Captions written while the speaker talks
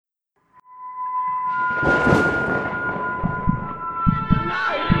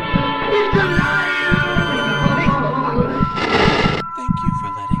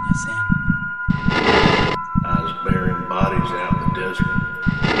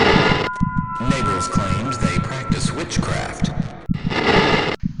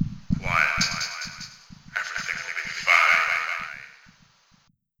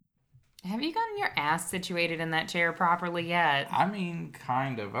situated in that chair properly yet. I mean,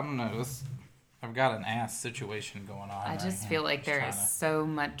 kind of. I don't know. I've got an ass situation going on. I just feel like there is so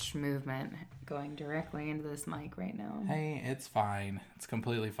much movement going directly into this mic right now. Hey, it's fine. It's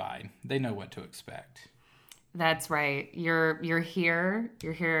completely fine. They know what to expect. That's right. You're here.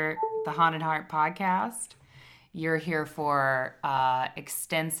 You're here. The Haunted Heart podcast. You're here for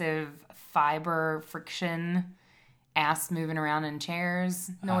extensive fiber friction, ass moving around in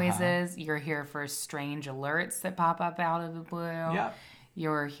chairs noises. You're here for strange alerts that pop up out of the blue. Yep.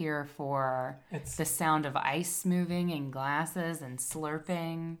 You're here for the sound of ice moving in glasses and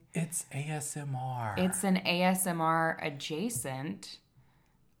slurping. It's ASMR. It's an ASMR adjacent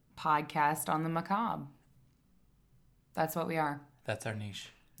podcast on the macabre. That's what we are. That's our niche.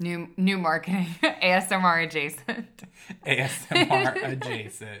 New marketing. ASMR adjacent. ASMR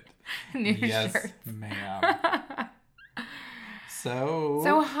adjacent. New yes, shirts. ma'am.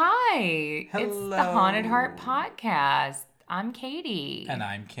 So hi. Hello. It's the Haunted Heart podcast. I'm Katie. And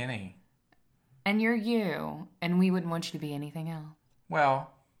I'm Kenny. And you're you. And we wouldn't want you to be anything else. Well,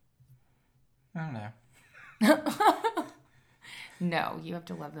 I don't know. No, you have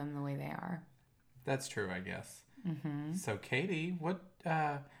to love them the way they are. That's true, I guess. Mm-hmm. So, Katie, what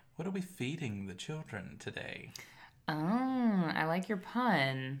are we feeding the children today? Oh, I like your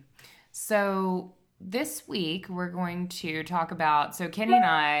pun. So this week we're going to talk about, so Kenny and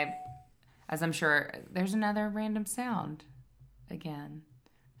I, as I'm sure, there's another random sound again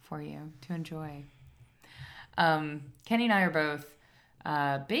for you to enjoy. Kenny and I are both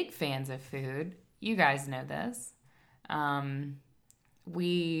big fans of food. You guys know this.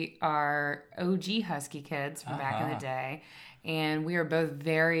 We are OG Husky kids from back in the day, and we are both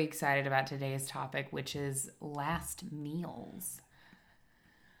very excited about today's topic, which is last meals.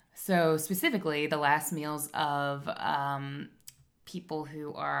 So specifically, the last meals of people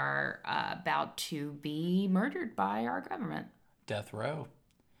who are about to be murdered by our government. Death row.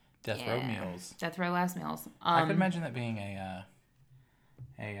 Death row meals. Death row last meals. I could imagine that being a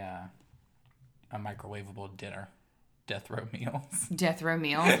microwavable dinner. Death row meals. Death row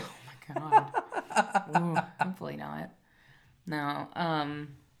meal. Oh my god. Ooh, hopefully not. No.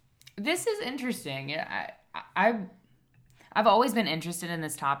 This is interesting. I've always been interested in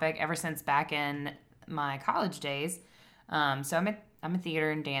this topic ever since back in my college days. So I'm a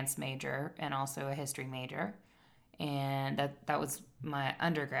theater and dance major and also a history major, and that was my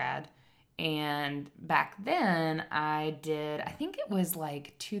undergrad. And back then I think it was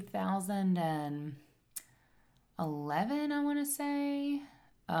like 2011, I want to say.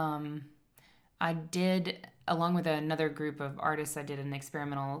 I did, along with another group of artists, I did an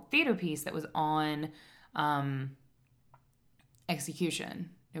experimental theater piece that was on execution.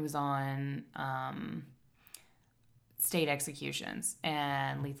 It was on state executions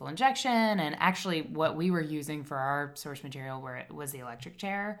and lethal injection, and actually what we were using for our source material was the electric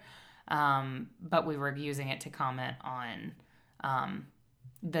chair, but we were using it to comment on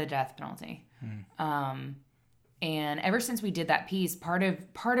the death penalty. And ever since we did that piece, part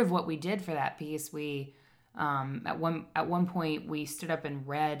of what we did for that piece, we at one point we stood up and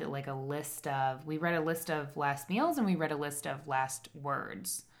read like a list of last meals, and we read a list of last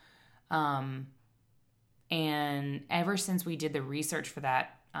words. And ever since we did the research for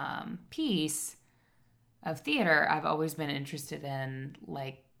that piece of theater, I've always been interested in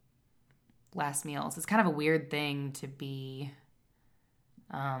like last meals. It's kind of a weird thing to be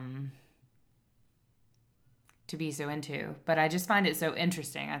so into, but I just find it so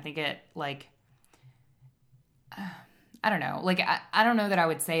interesting. I think it like, I don't know, like I don't know that I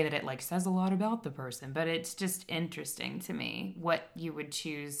would say that it like says a lot about the person, but it's just interesting to me what you would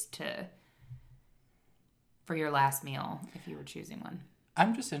choose for your last meal if you were choosing one.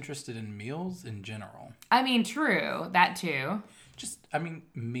 I'm just interested in meals in general. I mean, true, that too.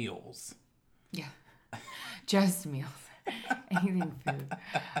 Meals. Yeah, just meals. Anything food.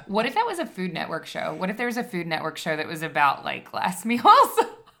 What if that was a Food Network show? What if there was a Food Network show that was about like last meals?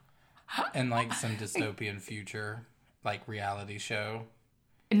 And like some dystopian future, like reality show.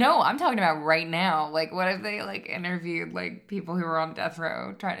 No, I'm talking about right now. Like, what if they like interviewed like people who were on death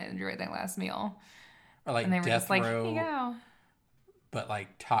row trying to enjoy their last meal? Or like and they were death just like, row, here you go. But like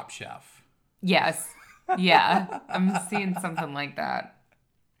Top Chef. Yes. Yeah. I'm seeing something like that.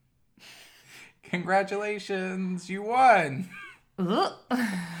 Congratulations, you won. Oh.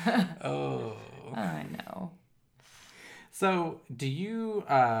 I know. So do you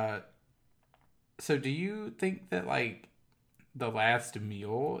think that like the last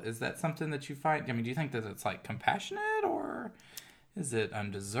meal, is that something that you find, do you think that it's like compassionate, or is it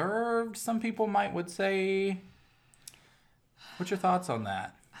undeserved? Some people would say. What's your thoughts on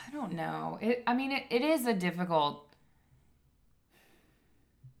that? I don't know. It is a difficult.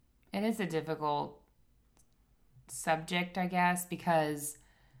 It is a difficult subject, I guess, because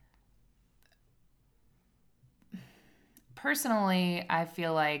personally, I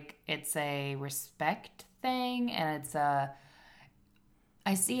feel like it's a respect thing, and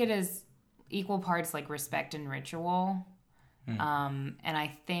I see it as equal parts like respect and ritual. And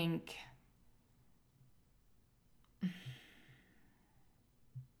I think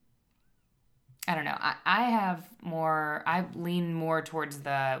I don't know. I lean more towards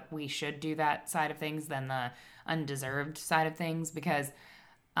the we should do that side of things than the undeserved side of things because,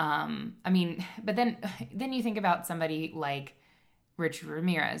 but then you think about somebody like Richard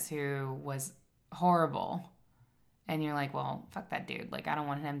Ramirez who was horrible and you're like, well, fuck that dude. Like, I don't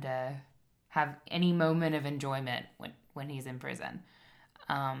want him to have any moment of enjoyment when he's in prison.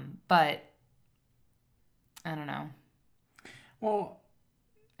 But I don't know. Well,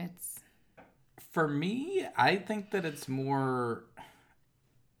 for me, I think that it's more,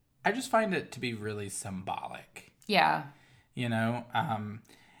 I just find it to be really symbolic. Yeah. You know,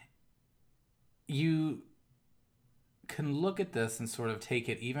 you can look at this and sort of take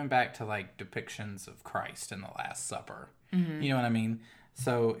it even back to like depictions of Christ in the Last Supper. Mm-hmm. You know what I mean?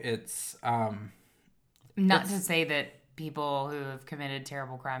 So it's not to say that people who have committed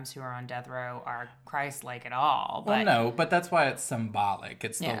terrible crimes who are on death row are Christ-like at all. But, well, no, but that's why it's symbolic.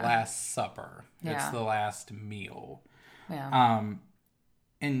 It's the Last Supper. Yeah. It's the last meal. Yeah.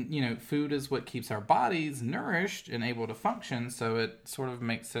 And, you know, food is what keeps our bodies nourished and able to function. So it sort of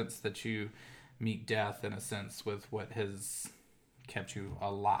makes sense that you meet death in a sense with what has kept you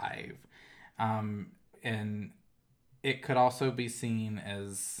alive. And it could also be seen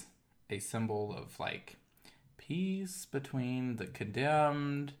as a symbol of like peace between the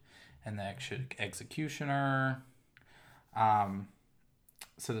condemned and the executioner,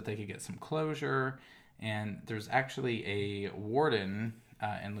 so that they could get some closure. And there's actually a warden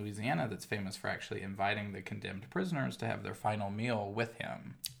in Louisiana that's famous for actually inviting the condemned prisoners to have their final meal with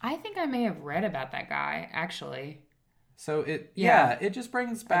him. I think I may have read about that guy, actually. So it just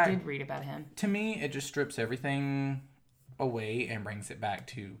brings back... I did read about him. To me, it just strips everything away and brings it back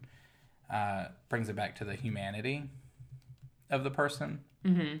to the humanity of the person,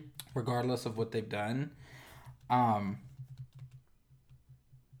 mm-hmm. regardless of what they've done.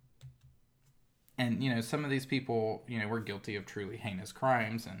 And, you know, some of these people, you know, were guilty of truly heinous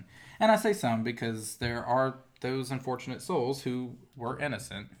crimes. And I say some because there are those unfortunate souls who were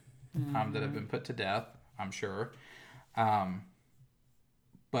innocent, mm-hmm. That have been put to death, I'm sure.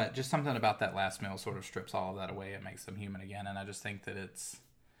 But just something about that last meal sort of strips all of that away and makes them human again. And I just think that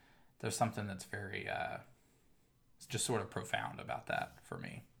there's something that's very, it's just sort of profound about that for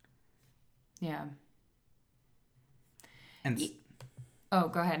me. Yeah. And oh,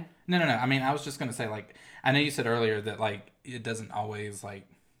 go ahead. No. I mean, I was just going to say, like, I know you said earlier that, like, it doesn't always, like,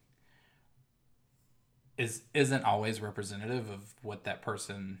 isn't always representative of what that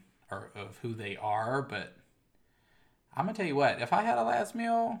person or of who they are, but I'm going to tell you what, if I had a last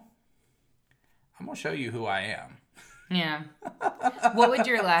meal, I'm going to show you who I am. Yeah. What would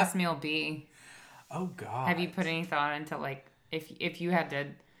your last meal be? Oh, God. Have you put any thought into, like, if you had to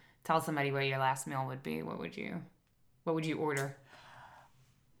tell somebody what your last meal would be, what would you order?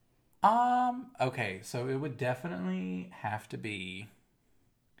 Okay, so it would definitely have to be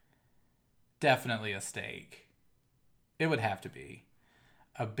a steak. It would have to be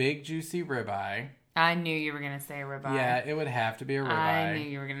a big juicy ribeye. I knew you were going to say ribeye. Yeah, it would have to be a ribeye. I knew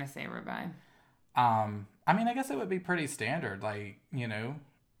you were going to say ribeye. I mean, I guess it would be pretty standard, like, you know,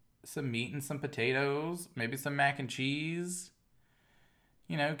 some meat and some potatoes, maybe some mac and cheese.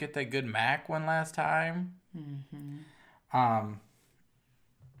 You know, get that good mac one last time. Mm-hmm.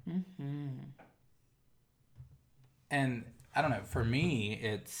 Mm-hmm. And I don't know, for me,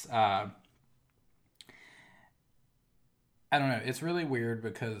 it's, I don't know, it's really weird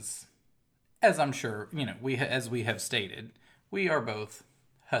because, as I'm sure, you know, as we have stated, we are both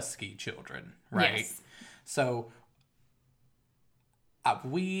husky children, right? Yes. So,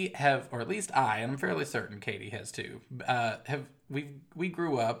 we have, or at least I, and I'm fairly certain Katie has too, we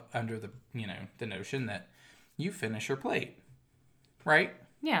grew up under the, you know, the notion that you finish your plate, right?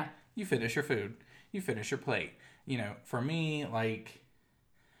 Yeah. You finish your food. You finish your plate. You know, for me, like,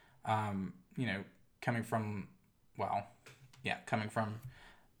 you know, coming from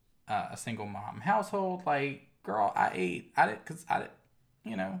a single mom household, like, girl, I didn't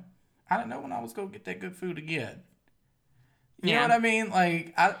know when I was going to get that good food again. You know what I mean?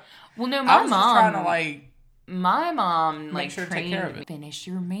 Like, I was just trying to, like, my mom, make sure to take care of it. Finish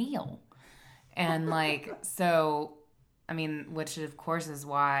your meal. And, like, so, I mean, which of course is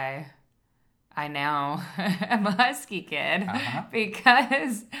why I now am a Husky kid,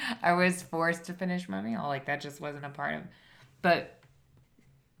 because I was forced to finish my meal. Like, that just wasn't a part of. But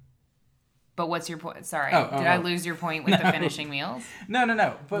what's your point? Sorry, did I lose your point with the finishing meals?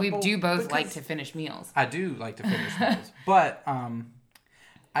 No. But we do both like to finish meals. I do like to finish meals, but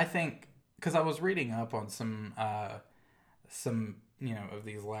I think because I was reading up on some of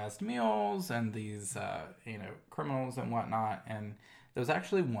these last meals and these criminals and whatnot, and there was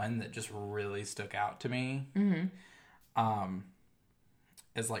actually one that just really stuck out to me.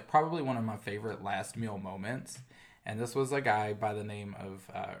 Is like probably one of my favorite last meal moments. And this was a guy by the name of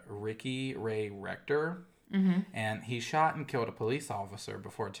Ricky Ray Rector. And he shot and killed a police officer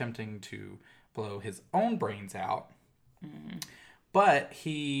before attempting to blow his own brains out. But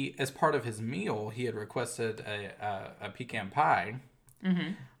he, as part of his meal, he had requested a pecan pie,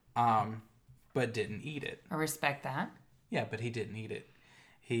 but didn't eat it. I respect that. Yeah, but he didn't eat it.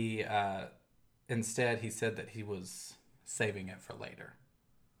 He instead, he said that he was saving it for later.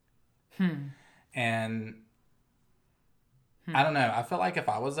 And I don't know. I feel like if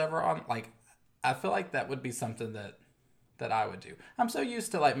I was ever on, like, I feel like that would be something that I would do. I'm so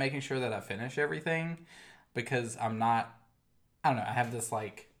used to, like, making sure that I finish everything because I'm not, I don't know, I have this,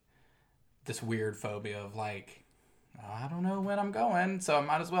 like, this weird phobia of, like, I don't know when I'm going, so I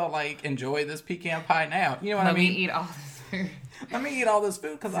might as well, like, enjoy this pecan pie now. You know what I mean? Let me eat all this food. Let me eat all this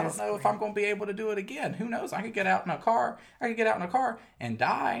food because I don't know if I'm going to be able to do it again. Who knows? I could get out in a car. And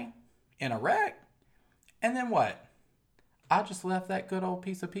die in a wreck. And then what? I just left that good old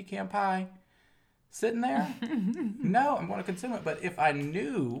piece of pecan pie sitting there. No, I'm going to consume it. But if I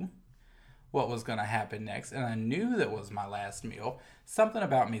knew what was going to happen next and I knew that was my last meal, something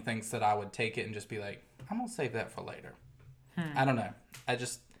about me thinks that I would take it and just be like, I'm going to save that for later. I don't know. I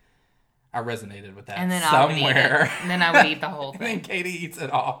resonated with that and then somewhere. I would eat it. And then I would eat the whole thing. And then Katie eats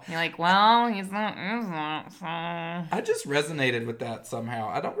it all. You're like, well, he's not. So. I just resonated with that somehow.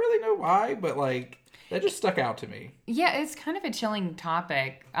 I don't really know why, but like that just stuck out to me. Yeah, it's kind of a chilling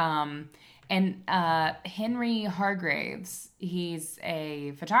topic. And Henry Hargraves, he's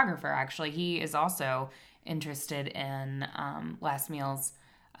a photographer, actually. He is also interested in last meals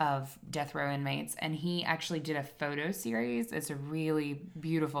of death row inmates, and he actually did a photo series. It's a really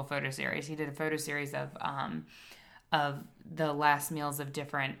beautiful photo series. He did a photo series of the last meals of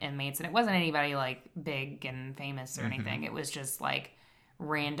different inmates, and it wasn't anybody like big and famous or anything. It was just like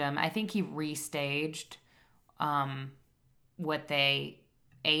random. I think he restaged what they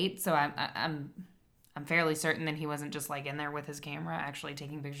ate, so I'm fairly certain that he wasn't just like in there with his camera actually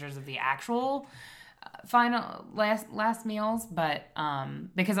taking pictures of the actual final last meals, but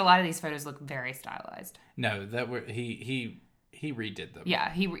because a lot of these photos look very stylized. No, he redid them.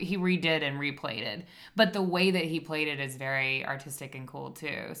 Yeah, he redid and replayed it, but the way that he played it is very artistic and cool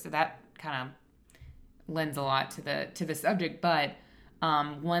too. So that kind of lends a lot to the subject. But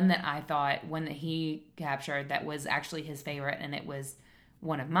one that he captured that was actually his favorite, and it was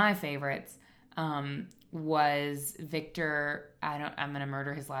one of my favorites, was Victor. I'm gonna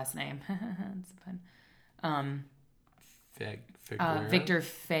murder his last name. It's fun. Victor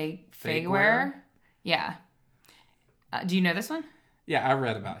Figueroa. Yeah. Do you know this one? Yeah, I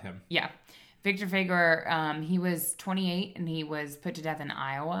read about him. Yeah. Victor Figueroa, he was 28 and he was put to death in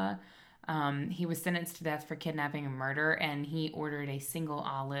Iowa. He was sentenced to death for kidnapping and murder, and he ordered a single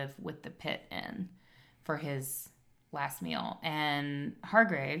olive with the pit in for his last meal. And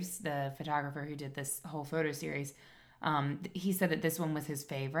Hargraves, the photographer who did this whole photo series, he said that this one was his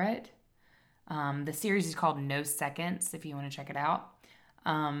favorite. The series is called No Seconds, if you want to check it out.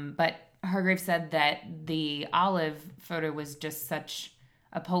 But Hargraves said that the olive photo was just such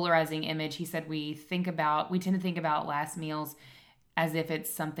a polarizing image. He said we tend to think about last meals as if it's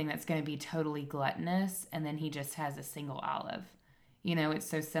something that's going to be totally gluttonous, and then he just has a single olive. You know, it's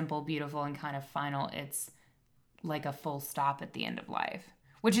so simple, beautiful, and kind of final. It's like a full stop at the end of life,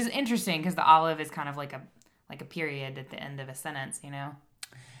 which is interesting because the olive is kind of like a period at the end of a sentence, you know?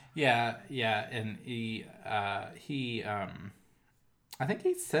 Yeah, and he I think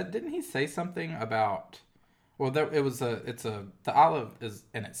he said, didn't he say something about, well, the olive is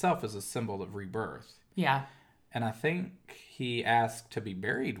in itself is a symbol of rebirth. Yeah. And I think he asked to be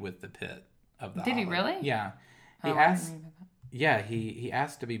buried with the pit of the olive. Did he really? Yeah. He asked. Yeah, he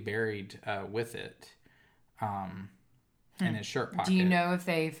asked to be buried with it, in his shirt pocket. Do you know if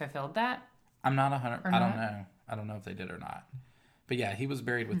they fulfilled that? I'm not 100. I don't know. I don't know if they did or not. But yeah, he was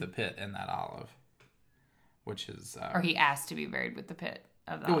buried with the pit in that olive, which is. Or he asked to be buried with the pit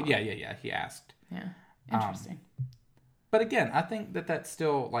of the olive. Yeah. He asked. Yeah. Interesting. But again, I think that that's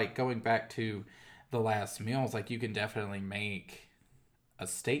still like going back to the last meals, like you can definitely make a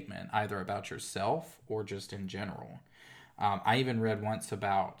statement either about yourself or just in general. I even read once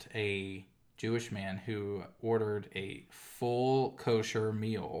about a Jewish man who ordered a full kosher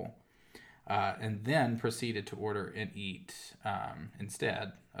meal and then proceeded to order and eat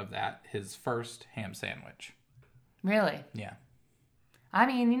instead of that his first ham sandwich. Really? Yeah. I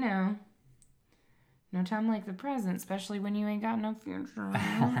mean, no time like the present, especially when you ain't got no future.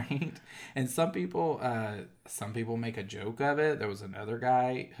 Right. And some people make a joke of it. There was another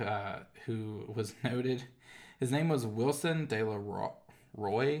guy who was noted. His name was Wilson De La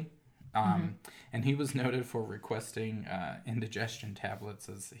Roy. And he was noted for requesting indigestion tablets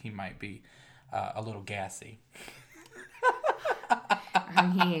as he might be a little gassy. I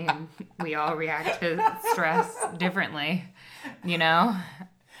mean, we all react to stress differently,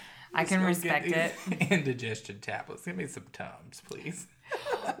 I can respect it. Indigestion tablets. Give me some Tums, please.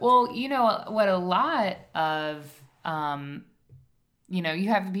 Well, what a lot of, you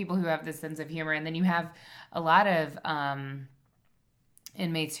have the people who have this sense of humor, and then you have a lot of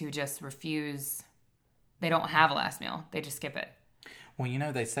inmates who just refuse. They don't have a last meal. They just skip it.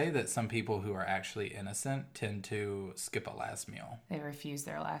 Well, they say that some people who are actually innocent tend to skip a last meal. They refuse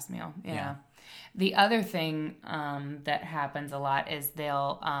their last meal. Yeah. The other thing that happens a lot is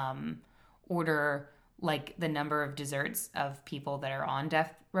they'll order like the number of desserts of people that are on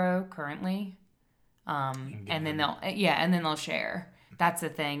death row currently, and then they'll share. That's the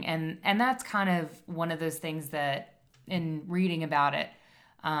thing, and that's kind of one of those things that in reading about it,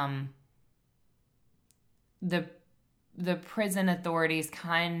 the prison authorities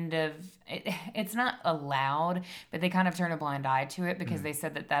kind of, it's not allowed, but they kind of turn a blind eye to it because they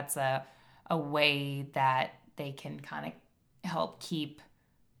said that that's a way that they can kind of help keep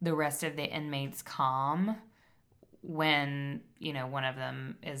the rest of the inmates calm when, one of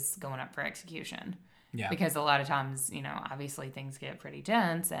them is going up for execution. Yeah. Because a lot of times, obviously things get pretty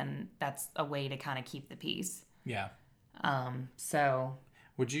tense, and that's a way to kind of keep the peace. Yeah. So...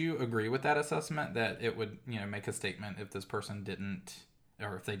 Would you agree with that assessment that it would, make a statement if this person didn't,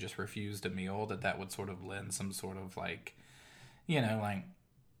 or if they just refused a meal, that would sort of lend some sort of like,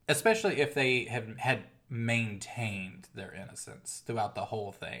 especially if they had maintained their innocence throughout the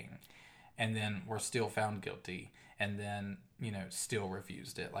whole thing and then were still found guilty and then, still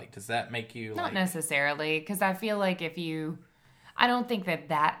refused it. Like, does that make you Not necessarily, because I feel like I don't think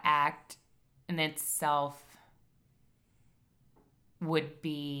that act in itself would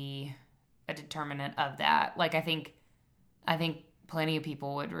be a determinant of that. Like, I think plenty of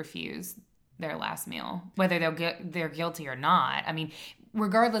people would refuse their last meal, whether they're guilty or not. I mean,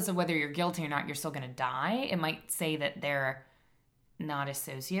 regardless of whether you're guilty or not, you're still going to die. It might say that they're not a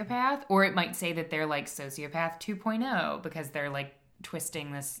sociopath, or it might say that they're like sociopath 2.0 because they're like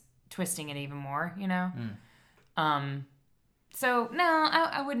twisting it even more, So no,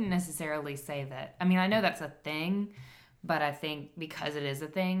 I wouldn't necessarily say that. I mean, I know that's a thing, but I think because it is a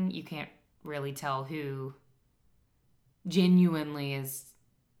thing, you can't really tell who genuinely is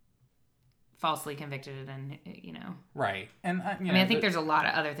falsely convicted and, Right. And, I think there's a lot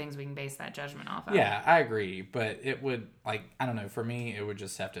of other things we can base that judgment off of. Yeah, I agree. But it would, I don't know, for me, it would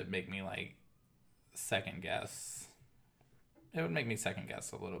just have to make me, second guess. It would make me second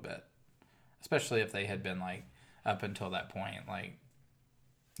guess a little bit. Especially if they had been, up until that point,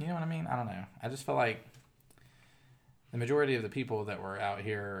 you know what I mean? I don't know. I just feel like the majority of the people that were out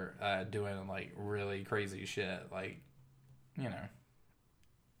here doing really crazy shit,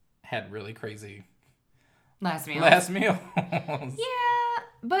 had really crazy last meal. Yeah,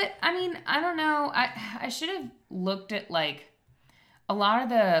 but I mean, I don't know. I should have looked at a lot of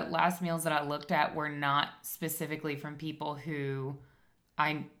the last meals that I looked at were not specifically from people who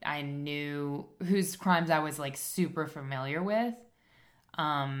I knew, whose crimes I was super familiar with.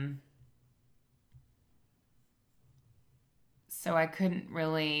 So I couldn't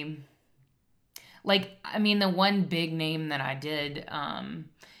really, the one big name that I did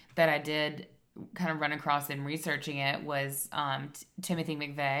kind of run across in researching it was Timothy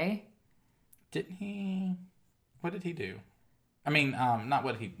McVeigh. Didn't he? What did he do? I mean, not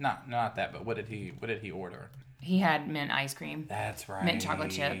that, but what did he order? He had mint ice cream. That's right. Mint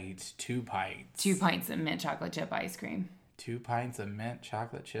chocolate chip. 2 pints. 2 pints of mint chocolate chip ice cream. 2 pints of mint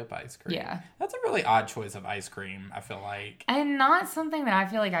chocolate chip ice cream. Yeah. That's a really odd choice of ice cream, I feel like. And not something that I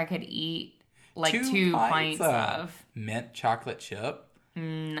feel like I could eat 2 pints of. Mint chocolate chip?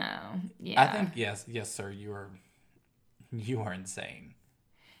 No. Yeah. I think, yes, sir, you are insane.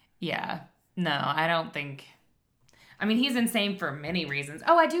 Yeah. No, I don't think. I mean, he's insane for many reasons.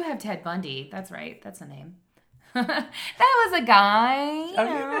 Oh, I do have Ted Bundy. That's right. That's a name. That was a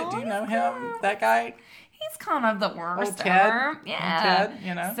guy. Do you know him? That guy? He's kind of the worst Ted? ever. Yeah. Ted,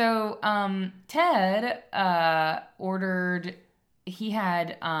 you know? So, Ted ordered. He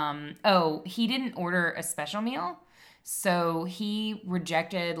had. He didn't order a special meal, so he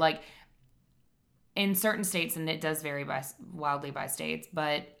rejected in certain states, and it does vary wildly by states,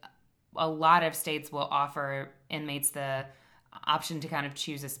 but a lot of states will offer inmates the option to kind of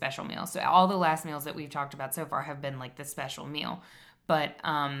choose a special meal. So all the last meals that we've talked about so far have been like the special meal, but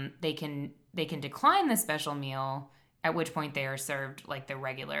they can decline the special meal, at which point they are served like the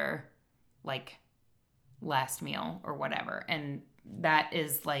regular like last meal or whatever. And that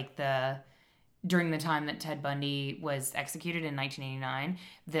is like during the time that Ted Bundy was executed in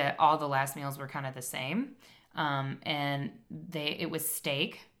 1989, all the last meals were kind of the same, and it was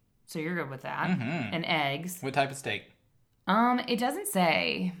steak. So you're good with that, and eggs. What type of steak? It doesn't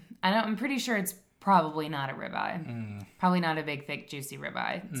say. I'm pretty sure it's probably not a ribeye. Probably not a big, thick, juicy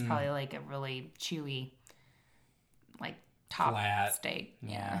ribeye. It's probably like a really chewy, like top flat steak.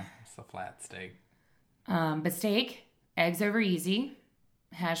 Yeah, it's a flat steak. But steak, eggs over easy,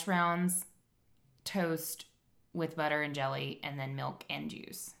 hash browns, toast with butter and jelly, and then milk and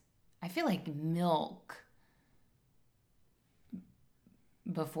juice. I feel like milk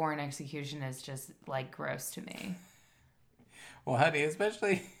before an execution is just like gross to me. Well, honey,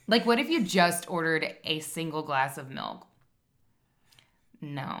 especially like, what if you just ordered a single glass of milk?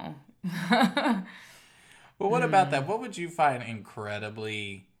 No. Well, what about that? What would you find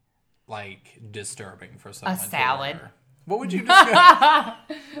incredibly like disturbing for someone? A salad. What would you describe?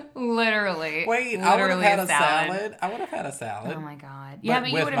 Literally. Wait, literally I would have had a salad. salad. I would have had a salad. Oh my God. Yeah, but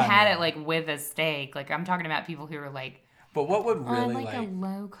you would have had it like with a steak. Like, I'm talking about people who are like, but what would really like a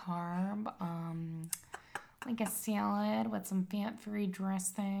low carb, like a salad with some fat-free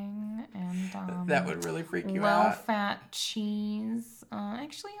dressing and that would really freak you low out. Fat cheese.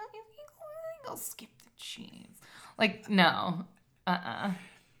 Actually, I'll skip the cheese. Like, no.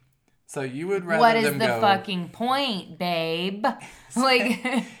 So you would rather what is them the go, fucking point, babe?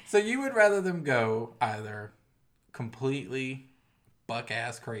 Like, so you would rather them go either completely buck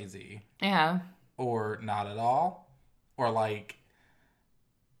ass crazy, yeah, or not at all, or like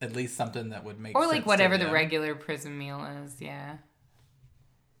at least something that would make or sense like whatever to the them. regular prison meal is. Yeah,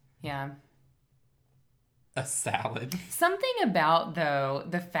 yeah. A salad. Something about though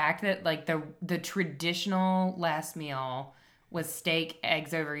the fact that like the traditional last meal was steak,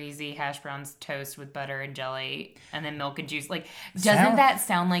 eggs over easy, hash browns, toast with butter and jelly, and then milk and juice. Like, doesn't that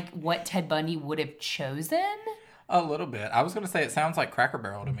sound like what Ted Bundy would have chosen? A little bit. I was going to say it sounds like Cracker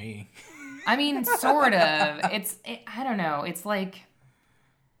Barrel to me. I mean, sort of. I don't know. It's like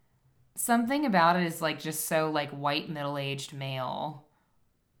something about it is like just so like white middle-aged male.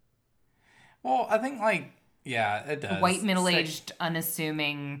 Well, I think like, yeah, it does. White middle-aged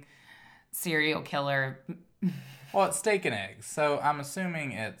unassuming serial killer. Well, it's steak and eggs, so I'm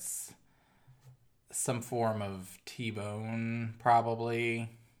assuming it's some form of T-bone, probably.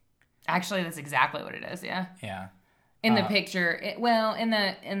 Actually, that's exactly what it is. Yeah. Yeah. In the picture, in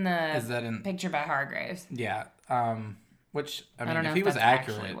the Is that in picture by Hargraves? Yeah. Which I mean, don't know if he was that's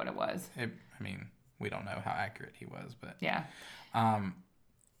accurate, actually what it was. I mean, we don't know how accurate he was, but Yeah. um,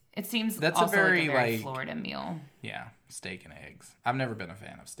 It seems that's also a very, like a very like, Florida meal. yeah, steak and eggs. I've never been a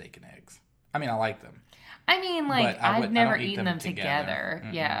fan of steak and eggs. I mean, I like them. I mean, like, But I I've never don't eat eaten them them together.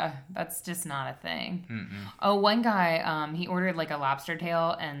 together. Yeah, that's just not a thing. Mm-mm. Oh, one guy, he ordered like a lobster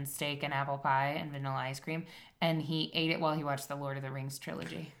tail and steak and apple pie and vanilla ice cream, and he ate it while he watched the Lord of the Rings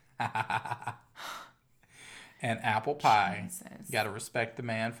trilogy. And apple pie. Jesus. Got to respect the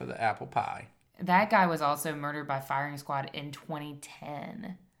man for the apple pie. That guy was also murdered by firing squad in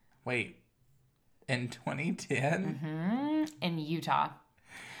 2010. Wait, in 2010? In Utah.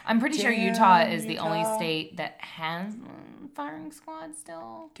 I'm pretty sure Damn, Utah is the Utah. only state that has firing squad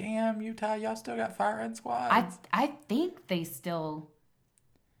still. Damn, Utah, y'all still got firing squads? I think they still.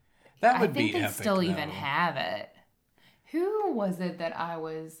 That would I think be they epic, still though. even have it. Who was it that I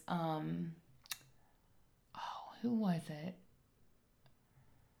was? Who was it?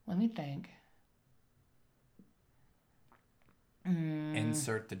 Let me think.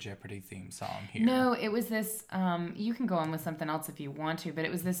 Insert the Jeopardy theme song here. No, it was this. You can go on with something else if you want to, but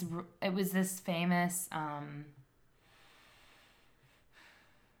it was this. It was this famous.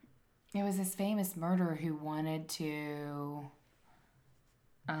 It was this famous murderer who wanted to.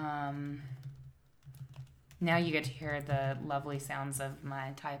 Now you get to hear the lovely sounds of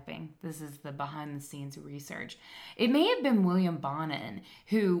my typing. This is the behind the scenes research. It may have been William Bonin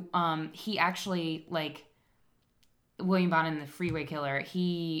who he actually like William Bonnum, the Freeway Killer,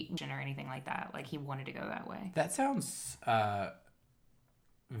 he or anything like that. Like he wanted to go that way. That sounds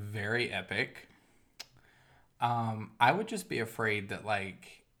very epic. I would just be afraid that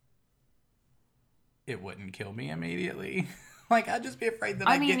like it wouldn't kill me immediately. Like I'd just be afraid that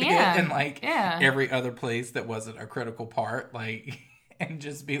I'd get hit in like every other place that wasn't a critical part, like, and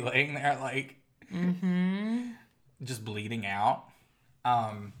just be laying there like just bleeding out.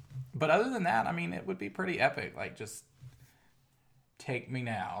 But other than that, I mean, it would be pretty epic. Like, just take me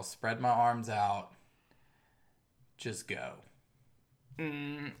now, spread my arms out, just go.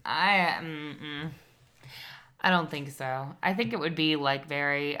 I don't think so. I think it would be like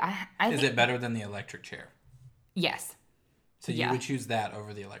very. Is it better than the electric chair? Yes. So you would choose that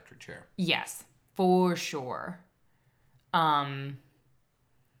over the electric chair? Yes, for sure. But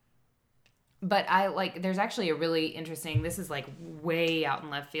there's actually a really interesting, this is like way out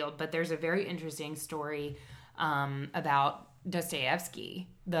in left field, but there's a very interesting story about Dostoevsky,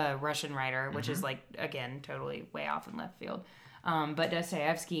 the Russian writer, which is like, again, totally way off in left field. But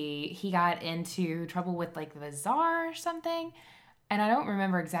Dostoevsky, he got into trouble with like the Tsar or something. And I don't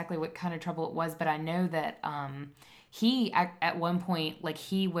remember exactly what kind of trouble it was, but I know that he, at one point, like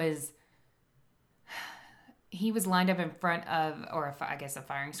he was lined up in front of, or I guess a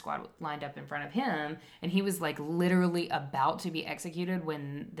firing squad lined up in front of him, and he was like literally about to be executed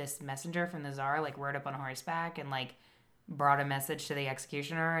when this messenger from the Tsar like rode up on horseback and like brought a message to the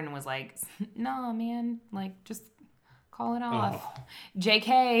executioner and was like, "No, man, like just call it off." Oh.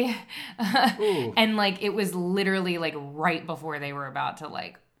 JK. And like it was literally like right before they were about to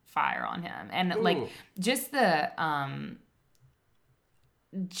like fire on him. And like just the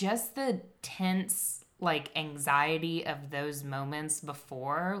tense like anxiety of those moments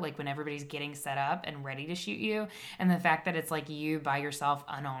before, like when everybody's getting set up and ready to shoot you, and the fact that it's like you by yourself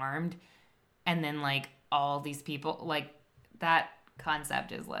unarmed, and then like all these people, like that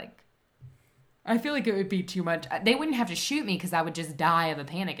concept is like, I feel like it would be too much. They wouldn't have to shoot me because I would just die of a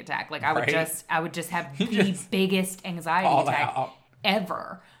panic attack. Like I would just have the biggest anxiety attack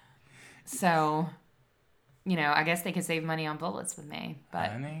ever. So, you know, I guess they could save money on bullets with me,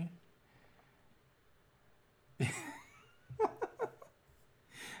 but. Honey?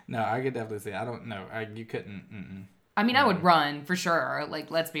 No, I could definitely say I don't know. You couldn't. I mean, I would run for sure. Like,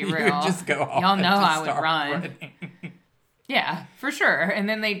 let's be real. You would just go off. Y'all know I would run. Yeah, for sure. And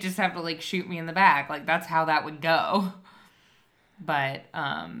then they just have to like shoot me in the back. Like that's how that would go. But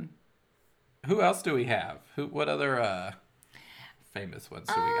who else do we have? What other famous ones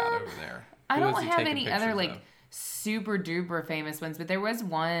do we got over there? I don't have any other like super duper famous ones, but there was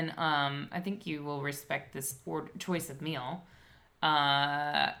one. I think you will respect this choice of meal.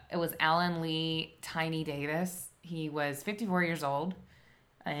 It was Alan Lee Tiny Davis. He was 54 years old,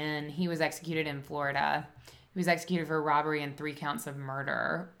 and he was executed in Florida. He was executed for robbery and 3 counts of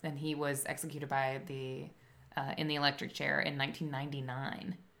murder, and he was executed by in the electric chair in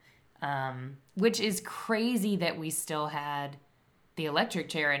 1999. Which is crazy that we still had the electric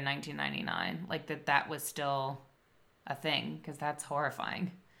chair in 1999, like that was still a thing, because that's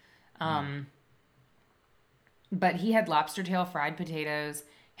horrifying. But he had lobster tail, fried potatoes,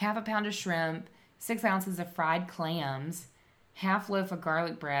 half a pound of shrimp, 6 ounces of fried clams, half loaf of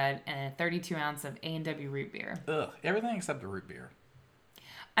garlic bread, and a 32 ounce of A&W root beer. Ugh, everything except the root beer.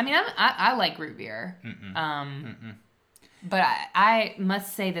 I mean, I like root beer. But I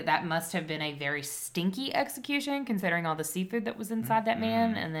must say that must have been a very stinky execution, considering all the seafood that was inside that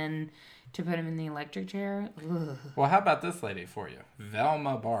man, and then to put him in the electric chair. Ugh. Well, how about this lady for you?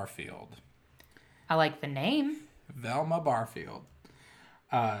 Velma Barfield. I like the name. Velma Barfield.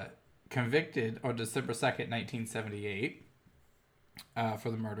 Convicted on December 2nd, 1978, for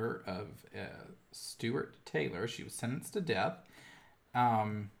the murder of Stuart Taylor. She was sentenced to death.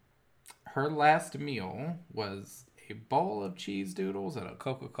 Her last meal was a bowl of cheese doodles and a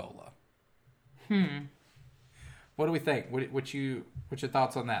Coca-Cola. What do we think? What's your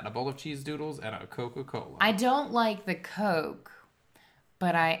thoughts on that? A bowl of cheese doodles and a Coca-Cola. I don't like the Coke,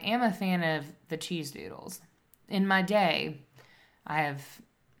 but I am a fan of the cheese doodles. In my day, I have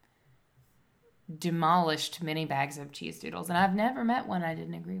demolished many bags of cheese doodles, and I've never met one I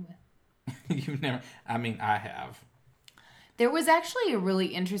didn't agree with. You've never? I mean, I have. There was actually a really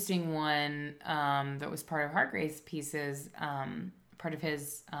interesting one that was part of Hargrave's pieces, part of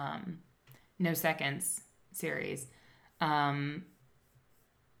his No Seconds series.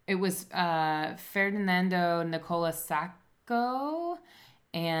 It was Ferdinando Nicola Sacco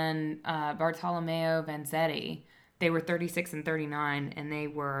and Bartolomeo Vanzetti. They were 36 and 39, and they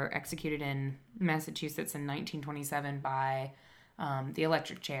were executed in Massachusetts in 1927 by the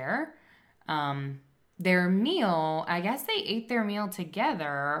electric chair. their meal, I guess they ate their meal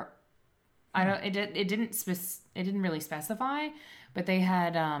together. I don't. It didn't really specify, but they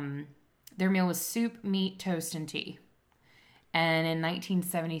had their meal was soup, meat, toast, and tea. And in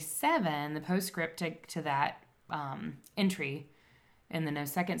 1977, the postscript to that entry in the No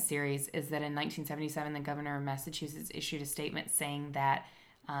Second series is that in 1977, the governor of Massachusetts issued a statement saying that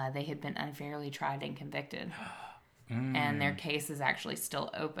they had been unfairly tried and convicted, and their case is actually still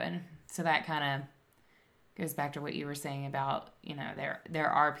open. So that kind of goes back to what you were saying about, there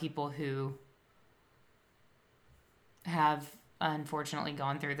are people who have unfortunately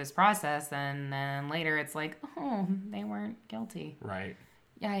gone through this process, and then later it's like, oh, they weren't guilty. Right.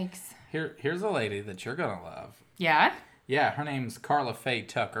 Yikes. Here's a lady that you're gonna love. Yeah? Yeah, her name's Carla Faye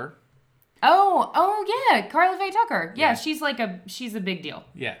Tucker. Oh yeah, Carla Faye Tucker. Yeah, Yeah. she's a big deal.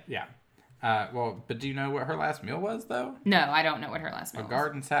 Yeah. But do you know what her last meal was, though? No, I don't know what her last meal A was.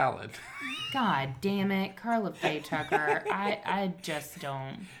 garden salad. God damn it, Carla Faye Tucker. I just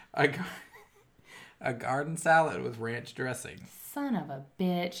don't. A garden salad with ranch dressing. Son of a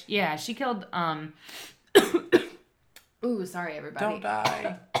bitch. Yeah, she killed Ooh, sorry everybody. Don't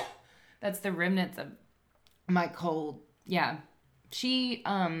die. That's the remnants of my cold. Yeah. She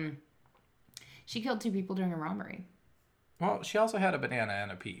killed 2 people during a robbery. Well, she also had a banana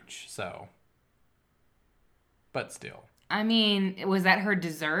and a peach, so. But still. I mean, was that her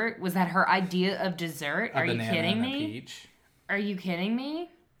dessert? Was that her idea of dessert? Are you kidding me? A peach. Are you kidding me?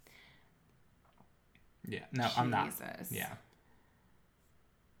 Yeah, no, I'm not. Jesus. Yeah.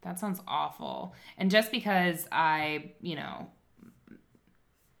 That sounds awful. And just because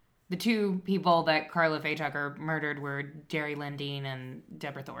the 2 people that Carla Faye Tucker murdered were Jerry Lindeen and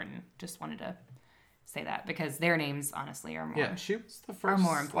Deborah Thornton. Just wanted to say that because their names, honestly, are more. Yeah, she was the first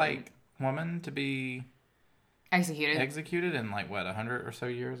more important. woman to be executed in 100 or so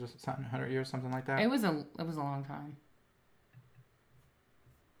years or something, 100 years, something like that. It was a long time.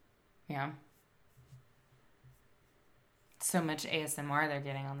 Yeah. So much ASMR they're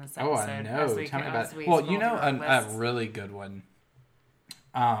getting on this episode. Oh, I know. Tell me about it. Well, a really good one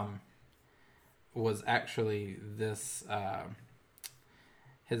was actually this.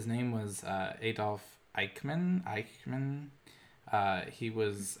 His name was Adolf Eichmann. He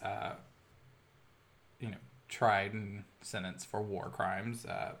was, tried and sentenced for war crimes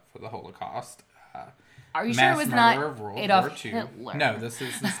for the Holocaust. Are you sure it was not Adolf Hitler? No, his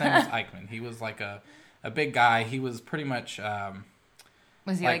name was Eichmann. He was like a big guy. He was pretty much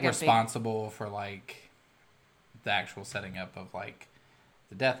was he responsible for the actual setting up of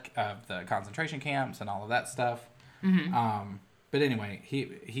the death of the concentration camps and all of that stuff. Mm-hmm. But anyway,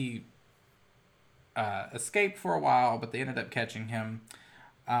 he escaped for a while, but they ended up catching him.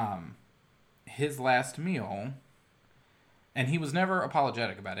 His last meal, and he was never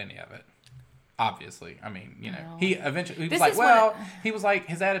apologetic about any of it. Obviously, I mean, he eventually he was like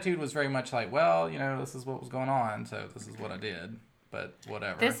his attitude was very much like, well, this is what was going on, so this is what I did, but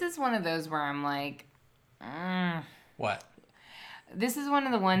whatever. This is one of those where I'm like, what? This is one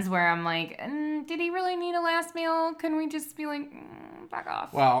of the ones where I'm like, did he really need a last meal? Couldn't we just be like, back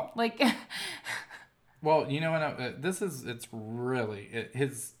off? Well, well,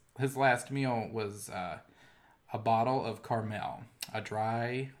 his last meal was a bottle of Carmel, a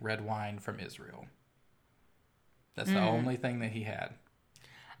dry red wine from Israel. That's the only thing that he had.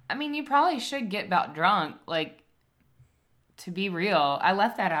 I mean, you probably should get about drunk. To be real, I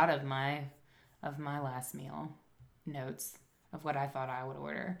left that out of my last meal notes of what I thought I would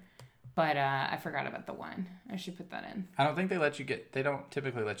order. But I forgot about the wine. I should put that in. I don't think they don't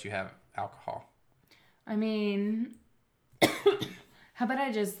typically let you have alcohol. I mean, how about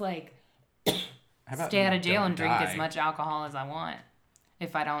I just stay out of jail and drink as much alcohol as I want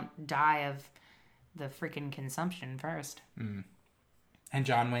if I don't die of the freaking consumption first. Mm. And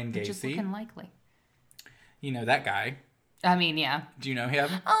John Wayne Gacy. Which is looking likely. You know that guy. I mean, yeah. Do you know him?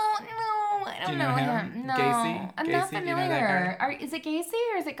 Oh, no. I don't know him. No. Gacy? I'm not familiar. You know that guy? Is it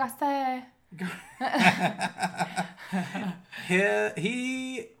Gacy or is it Gacy?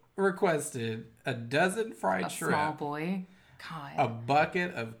 He requested a dozen fried shrimp. Small boy. God. A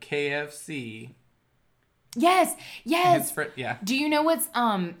bucket of KFC. Yes. Yeah. Do you know what's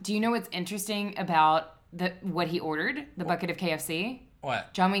interesting about what he ordered? The bucket of KFC?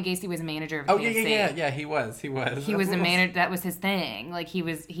 What? John Wayne Gacy was manager of KFC. Yeah, he was. He was a manager. That was his thing.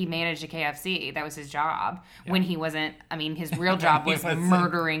 He managed a KFC. That was his job. Yeah. When he wasn't, his real job was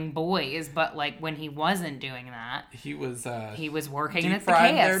murdering boys, but when he wasn't doing that, he was working at the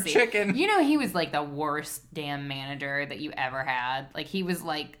KFC. Their chicken. He was the worst damn manager that you ever had. He was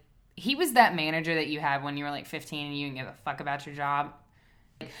that manager that you had when you were 15 and you didn't give a fuck about your job.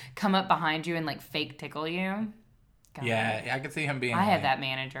 come up behind you and like fake tickle you. God. Yeah, I could see him being. I had that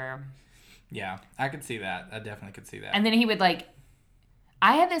manager. Yeah, I could see that. I definitely could see that. And then he would like,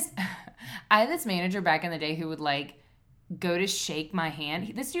 I had this manager back in the day who would like go to shake my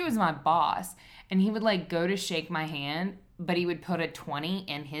hand. This dude was my boss, and he would like go to shake my hand, but he would put a 20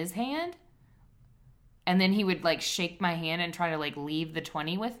 in his hand. And then he would like shake my hand and try to like leave the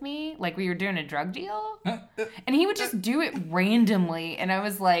 20 with me, like we were doing a drug deal. And he would just do it randomly, and I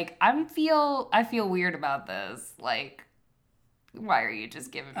was like, I feel weird about this. Like, why are you just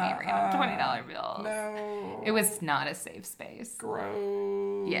giving me random $20 bills? No, it was not a safe space.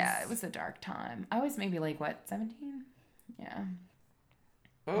 Gross. Yeah, it was a dark time. I was maybe like 17. Yeah.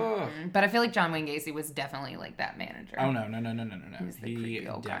 Ugh. But I feel like John Wayne Gacy was definitely like that manager. Oh no. He was the creepy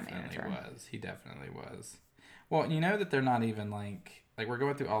old guy manager. He definitely was. Well, you know that they're not even like we're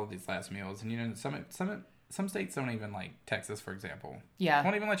going through all of these last meals, and you know some states don't even, like Texas, for example. Yeah.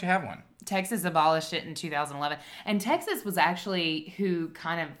 Won't even let you have one. Texas abolished it in 2011, and Texas was actually who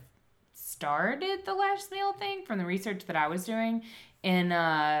kind of started the last meal thing from the research that I was doing in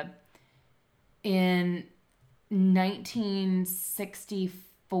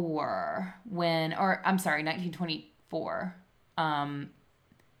 1964 1924,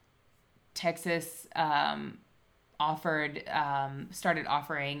 Texas started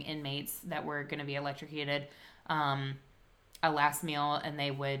offering inmates that were going to be electrocuted a last meal, and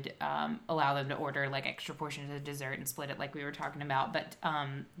they would allow them to order like extra portions of dessert and split it like we were talking about. But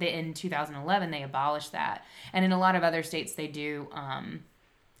in 2011 they abolished that, and in a lot of other states they do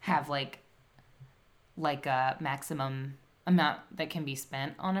have like a maximum amount that can be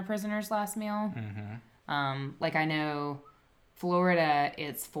spent on a prisoner's last meal. Mm-hmm. Like I know Florida,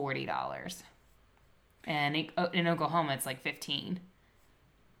 it's $40, and in Oklahoma, it's like $15.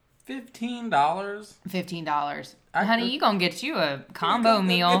 $15. Honey, you gonna get you a combo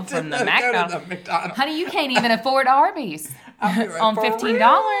meal from the McDonald's. Honey, you can't even afford Arby's on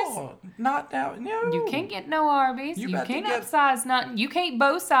 $15. Not now. No, you can't get no Arby's. You can't upsize nothing. You can't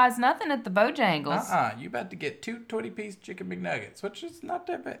bow size nothing at the Bojangles. You about to get 2 20-piece chicken McNuggets, which is not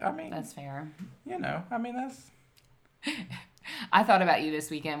that bad. I mean, that's fair. You know, I mean that's. I thought about you this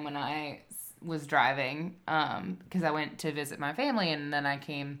weekend when I was driving, because I went to visit my family, and then I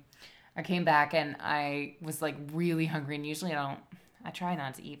came back and I was like really hungry, and usually I try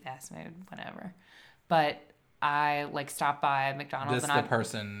not to eat fast food, whatever. But I like stopped by McDonald's. This is the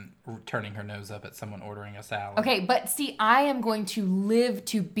person turning her nose up at someone ordering a salad. Okay, but see, I am going to live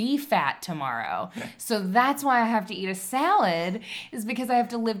to be fat tomorrow. So that's why I have to eat a salad, is because I have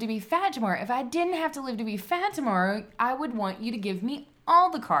to live to be fat tomorrow. If I didn't have to live to be fat tomorrow, I would want you to give me all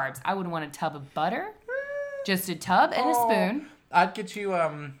the carbs. I would want a tub of butter, just a tub and a spoon. I'd get you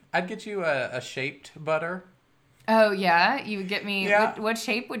a shaped butter. Oh yeah, you would get me. Yeah. What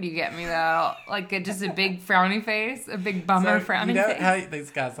shape would you get me though? Like just a big frowny face, a big bummer frowny face. How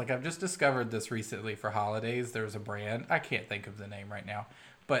these guys, like, I've just discovered this recently for holidays. There's a brand, I can't think of the name right now,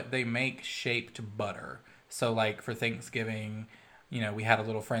 but they make shaped butter. So like for Thanksgiving, you know, we had a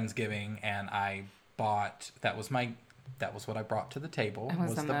little Friendsgiving, and I bought that was what I brought to the table.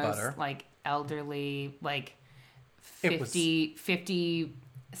 Was the most, butter. Like elderly, like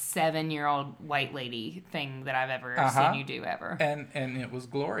 57-year-old white lady thing that I've ever seen you do ever. And it was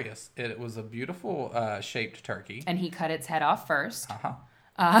glorious. It was a beautiful shaped turkey. And he cut its head off first.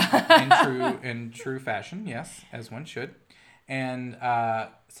 In true fashion, yes, as one should. And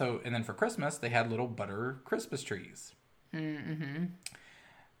then for Christmas they had little butter Christmas trees. Mm-hmm.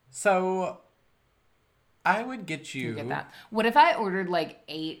 So I would get you. Get that. What if I ordered like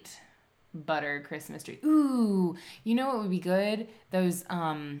 8 butter Christmas tree? Ooh, you know what would be good? Those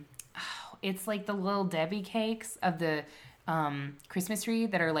it's like the little Debbie cakes of the Christmas tree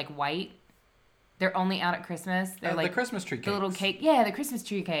that are like white. They're only out at Christmas. They're like the Christmas tree cakes. The little cake. Yeah, the Christmas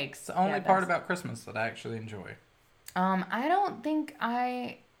tree cakes. It's the only part about Christmas that I actually enjoy. I don't think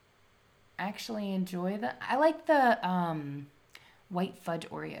I actually enjoy I like the white fudge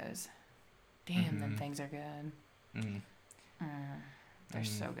Oreos. Damn, them things are good. They're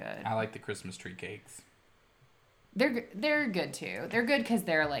so good. I like the Christmas tree cakes. They're good too. They're good because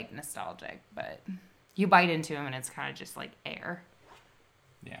they're like nostalgic, but you bite into them and it's kind of just like air.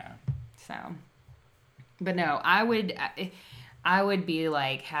 Yeah. So, but no, I would be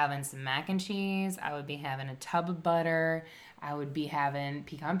like having some mac and cheese. I would be having a tub of butter. I would be having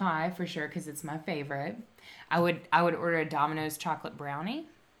pecan pie for sure because it's my favorite. I would order a Domino's chocolate brownie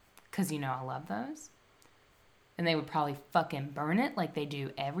because, you know, I love those. And they would probably fucking burn it like they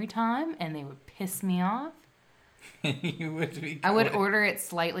do every time, and they would piss me off. You would be. I would order it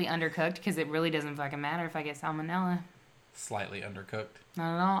slightly undercooked because it really doesn't fucking matter if I get salmonella. slightly undercooked.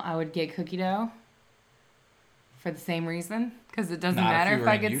 Not at all. I would get cookie dough for the same reason. Because it doesn't Not if matter you if were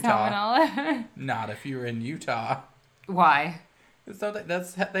I in get Utah. salmonella. Not if you're in Utah. Why? So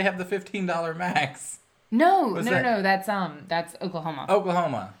they have the $15 max. No. What's that? No. That's Oklahoma.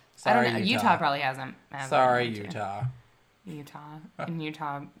 Oklahoma. Sorry, I don't know. Utah probably has them. Sorry, Utah. In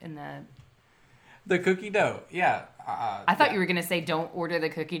the... The cookie dough. Yeah. I thought you were going to say don't order the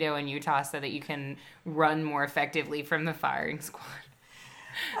cookie dough in Utah so that you can run more effectively from the firing squad.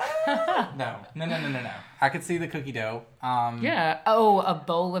 No. I could see the cookie dough. Yeah. Oh, a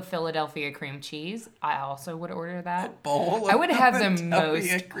bowl of Philadelphia cream cheese. I also would order that. Bowl of I would have the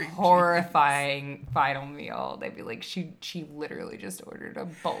Philadelphia most cream cheese. horrifying final meal. They'd be like, she literally just ordered a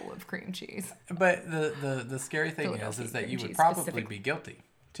bowl of cream cheese. But the scary thing is that you would probably be guilty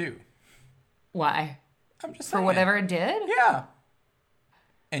too. Why? I'm just saying. For whatever it did? Yeah.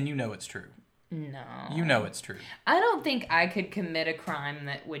 And you know it's true. No. You know it's true. I don't think I could commit a crime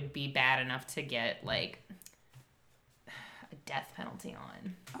that would be bad enough to get, like, a death penalty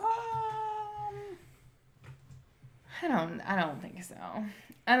on. I don't think so.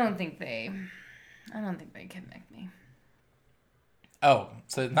 I don't think they convict me. Oh,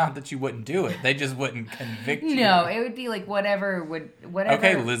 so not that you wouldn't do it. They just wouldn't convict you. No, it would be like whatever.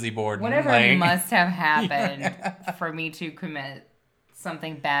 Okay, Lizzie Borden. Whatever must have happened for me to commit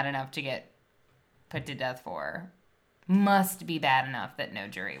something bad enough to get put to death for must be bad enough that no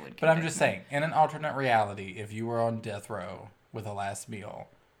jury would convict But I'm just saying, in an alternate reality, if you were on death row with a last meal,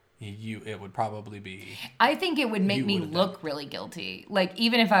 it would probably be... I think it would make me look really guilty. Like,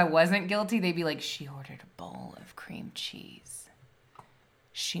 even if I wasn't guilty, they'd be like, she ordered a bowl of cream cheese.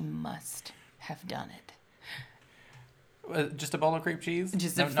 She must have done it. Just a bowl of cream cheese?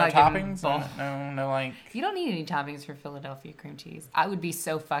 Just no, a no fucking toppings? bowl. No, like... You don't need any toppings for Philadelphia cream cheese. I would be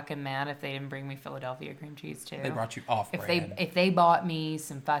so fucking mad if they didn't bring me Philadelphia cream cheese too. They brought you off-brand. If they bought me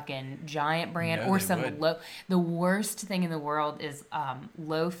some fucking Giant brand or some low... The worst thing in the world is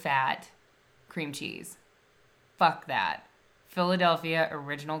low-fat cream cheese. Fuck that. Philadelphia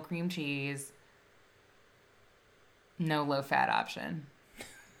original cream cheese. No low-fat option.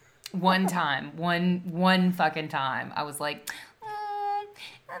 One fucking time, I was like, I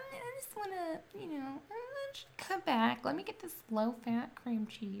just want to, cut back. Let me get this low-fat cream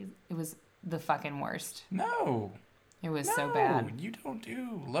cheese. It was the fucking worst. No. It was so bad. You don't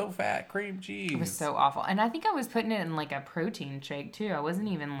do low-fat cream cheese. It was so awful. And I think I was putting it in, like, a protein shake, too. I wasn't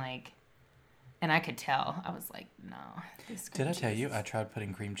even, like... And I could tell. I was like, no. Did I tell you I tried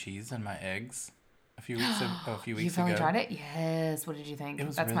putting cream cheese in my eggs? A few weeks ago. You finally tried it? Yes. What did you think? It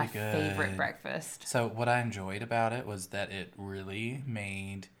was That's really my good. favorite breakfast. So what I enjoyed about it was that it really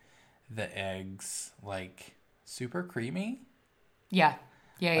made the eggs like super creamy. Yeah.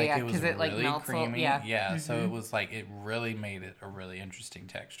 Like, Because it like really melts. creamy. Yeah. Mm-hmm. So it was like it really made it a really interesting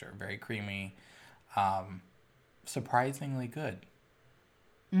texture. Very creamy. Surprisingly good.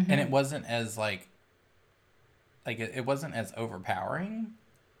 Mm-hmm. And it wasn't as it wasn't as overpowering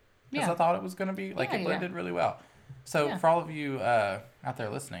as I thought it was going to be. Like, it blended really well. So, for all of you out there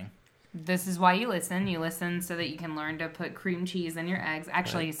listening... This is why you listen. You listen so that you can learn to put cream cheese in your eggs.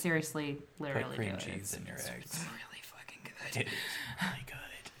 Actually, seriously, literally put cream cheese in your eggs. It's really fucking good. It is really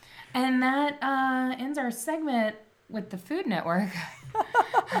good. And that ends our segment with the Food Network.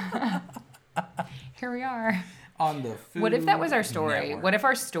 Here we are. On the Food What if that was our story? Network. What if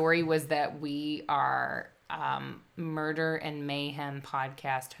our story was that we are... murder and mayhem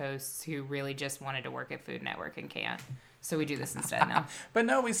podcast hosts who really just wanted to work at Food Network and can't. So we do this instead now. But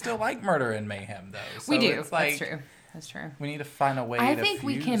no, we still like murder and mayhem though. So we do. It's like, That's true. We need to find a way I to think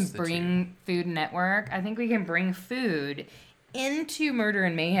we can bring Food Network. I think we can bring food into murder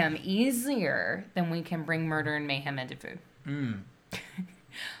and mayhem easier than we can bring murder and mayhem into food.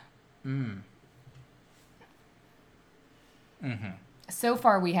 Mm-hmm. So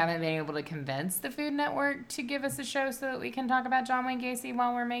far, we haven't been able to convince the Food Network to give us a show so that we can talk about John Wayne Gacy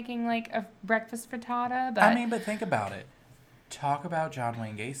while we're making, like, a breakfast frittata. But but think about it. Talk about John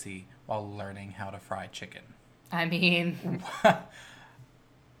Wayne Gacy while learning how to fry chicken. I mean,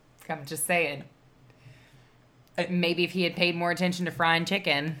 I'm just saying. Maybe if he had paid more attention to frying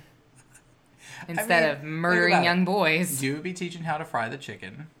chicken instead of murdering young boys. You would be teaching how to fry the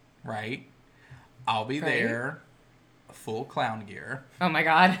chicken, right? I'll be there. Full clown gear. Oh my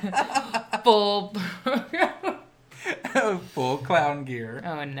god. Full full clown gear.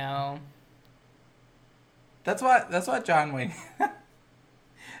 Oh no. That's why John Wayne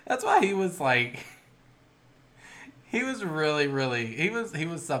that's why he was like he was really he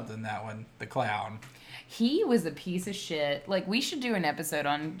was something, that one, the clown. He was a piece of shit. Like, we should do an episode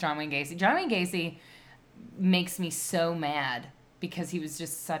on John Wayne Gacy. John Wayne Gacy makes me so mad because he was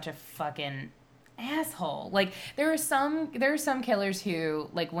just such a fucking asshole. Like there are some killers who,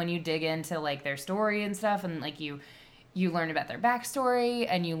 like, when you dig into like their story and stuff, and like you learn about their backstory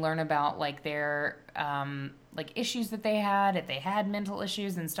and you learn about like their like issues that they had, if they had mental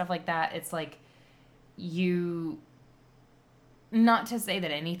issues and stuff like that. It's like not to say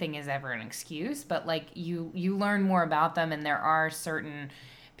that anything is ever an excuse, but like you learn more about them, and there are certain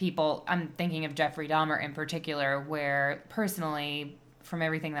people, I'm thinking of Jeffrey Dahmer in particular, where personally, from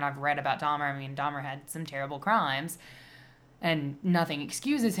everything that I've read about Dahmer, I mean, Dahmer had some terrible crimes, and nothing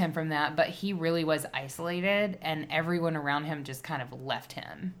excuses him from that, but he really was isolated, and everyone around him just kind of left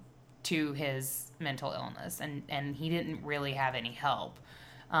him to his mental illness, and he didn't really have any help.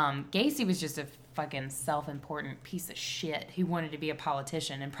 Gacy was just a fucking self-important piece of shit who wanted to be a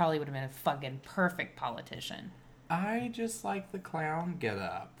politician and probably would have been a fucking perfect politician. I just like the clown get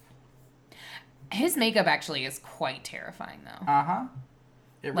up. His makeup actually is quite terrifying, though. Uh-huh.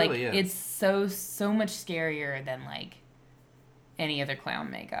 It really is. It's so much scarier than, like, any other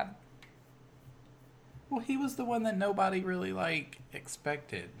clown makeup. Well, he was the one that nobody really, like,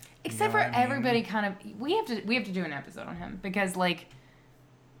 expected. Except for everybody kind of... We have to do an episode on him because, like...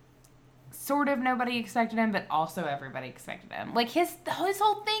 Sort of nobody expected him, but also everybody expected him. Like, his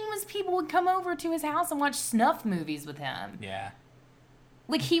whole thing was people would come over to his house and watch snuff movies with him. Yeah.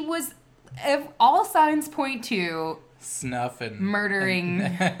 Like, he was... All signs point to... Snuff and... Murdering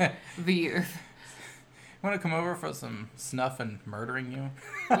the youth. Want to come over for some snuff and murdering you?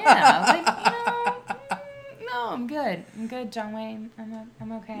 Yeah, like, no, I'm good. I'm good, John Wayne.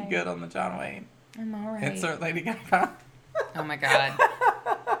 I'm okay. You good on the John Wayne? I'm all right. Insert Lady Gaga. Oh my god.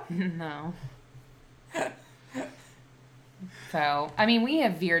 No. So, I mean, we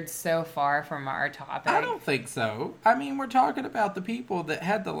have veered so far from our topic. I don't think so. I mean, we're talking about the people that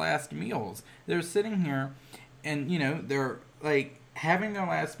had the last meals. They're sitting here and, you know, they're, like, having their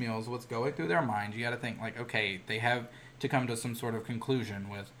last meals, what's going through their mind. You got to think, like, okay, they have to come to some sort of conclusion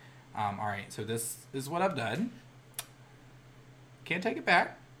with, all right, so this is what I've done. Can't take it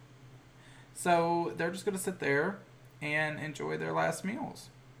back. So they're just going to sit there and enjoy their last meals.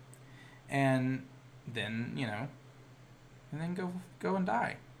 And then, you know, and then go and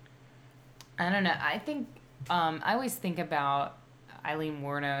die. I don't know. I think, I always think about Eileen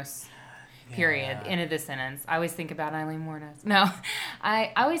Wuornos, period, end of the sentence. I always think about Eileen Wuornos. No,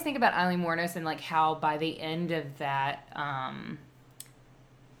 I always think about Eileen Wuornos and, like, how by the end of that,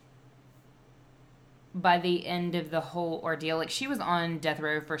 by the end of the whole ordeal, like, she was on death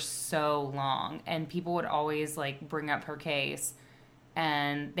row for so long, and people would always, like, bring up her case,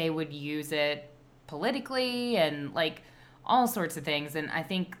 and they would use it politically and, like, all sorts of things. And I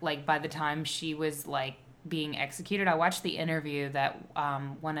think, like, by the time she was, like, being executed, I watched the interview that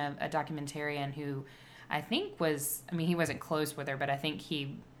a documentarian who I think was, I mean, he wasn't close with her, but I think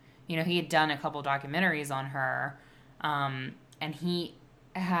he had done a couple documentaries on her, and he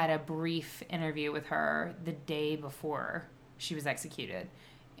had a brief interview with her the day before she was executed.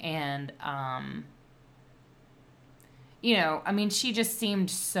 And, you know, I mean, she just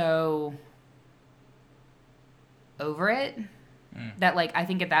seemed so over it that, like, I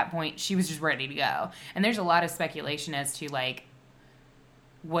think at that point she was just ready to go. And there's a lot of speculation as to, like,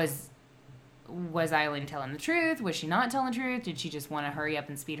 was Eileen telling the truth? Was she not telling the truth? Did she just want to hurry up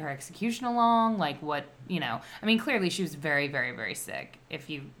and speed her execution along? Like, what, you know? I mean, clearly she was very, very, very sick. If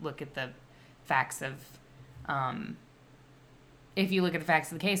you look at the facts of,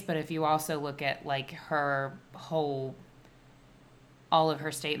 the case, but if you also look at, like, her whole, all of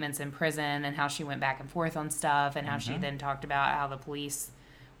her statements in prison and how she went back and forth on stuff and how she then talked about how the police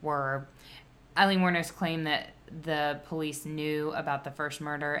were... Eileen Wuornos claimed that the police knew about the first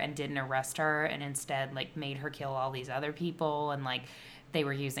murder and didn't arrest her and instead, like, made her kill all these other people, and, like, they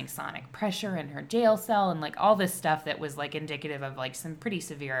were using sonic pressure in her jail cell and, like, all this stuff that was, like, indicative of, like, some pretty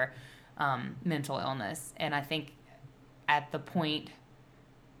severe mental illness. And I think at the point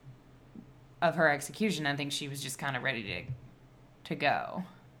of her execution, I think she was just kind of ready to go.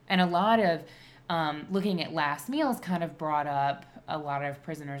 And a lot of looking at last meals kind of brought up a lot of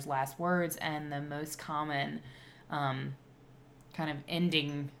prisoners' last words, and the most common kind of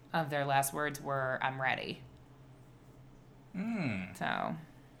ending of their last words were, "I'm ready." So,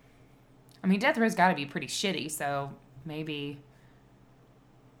 I mean, death row's got to be pretty shitty, so maybe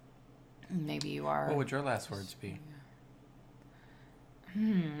you are... What would your last words be?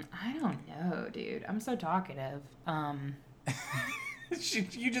 I don't know, dude. I'm so talkative.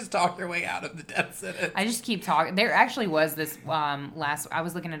 You just talk your way out of the death sentence. I just keep talking. There actually was this I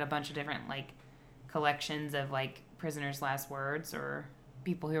was looking at a bunch of different, like, collections of, like, prisoners' last words or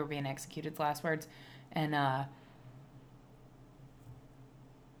people who were being executed's last words, And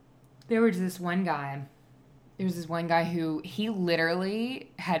there was this one guy. There was this one guy who he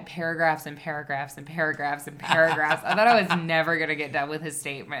literally had paragraphs and paragraphs and paragraphs and paragraphs. I thought I was never going to get done with his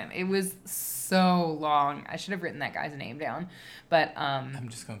statement. It was so long. I should have written that guy's name down. But I'm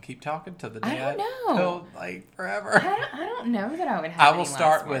just going to keep talking to the day I don't know. till like forever. I don't know that I would have I will any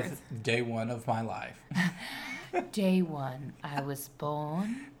start last with words. day one of my life. Day one, I was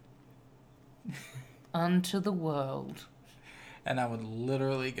born unto the world. And I would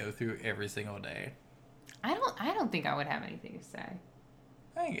literally go through every single day. I don't think I would have anything to say.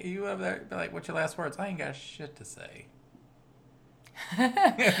 You over there be like, what's your last words? I ain't got shit to say.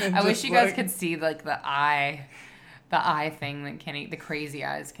 I wish you guys could see like the eye thing that Kenny, the crazy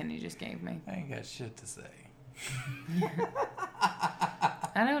eyes Kenny just gave me. I ain't got shit to say.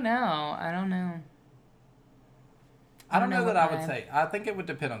 I don't know. I don't know that what I would say. I think it would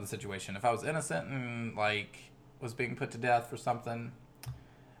depend on the situation. If I was innocent and like was being put to death for something,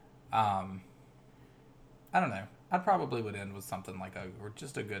 I don't know. I probably would end with something like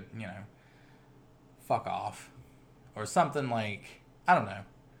just a good, fuck off, or something like, I don't know.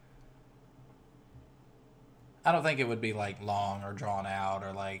 I don't think it would be like long or drawn out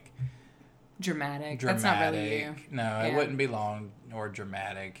or like dramatic. That's not really you. No, it wouldn't be long or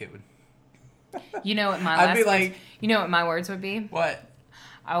dramatic. It would. You know what my I'd be like, you know what my words would be? What?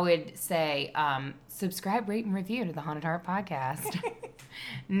 I would say, subscribe, rate, and review to the Haunted Heart Podcast.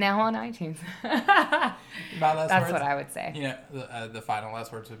 Now on iTunes. My last That's words? what I would say. You know, the final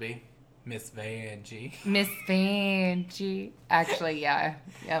last words would be Miss Vanjie. Miss Vanjie. Actually, yeah.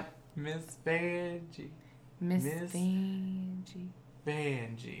 Yep. Miss Vanjie. Miss Vanjie.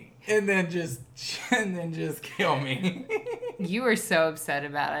 Vanjie. And then just kill me. You were so upset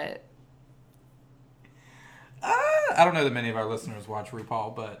about it. I don't know that many of our listeners watch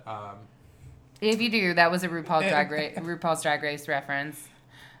RuPaul, but if you do, that was a RuPaul's Drag Race reference.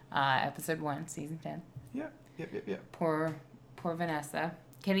 Episode 1, season 10. Yep. Poor Vanessa.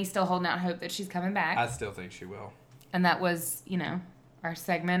 Kenny's still holding out hope that she's coming back. I still think she will. And that was, our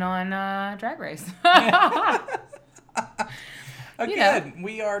segment on Drag Race. Again,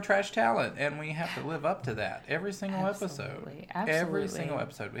 we are trash talent, and we have to live up to that every single episode. Absolutely. Every single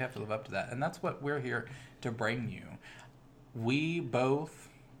episode, we have to live up to that, and that's what we're here to bring you. We both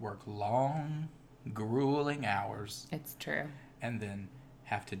work long, grueling hours. It's true. And then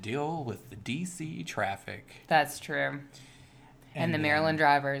have to deal with the DC traffic. That's true. And the Maryland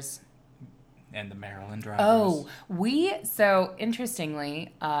drivers. And the Maryland drivers. Oh, so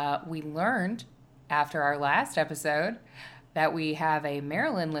interestingly, we learned after our last episode that we have a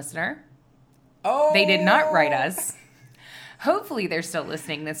Maryland listener. Oh! They did not write us. Hopefully they're still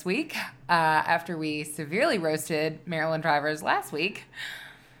listening this week after we severely roasted Maryland drivers last week.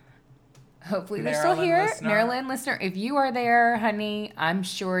 Hopefully they're still here. Listener. Maryland listener, if you are there, honey, I'm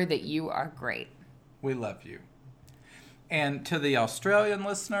sure that you are great. We love you. And to the Australian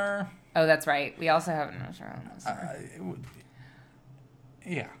listener... Oh, that's right. We also have an Australian listener.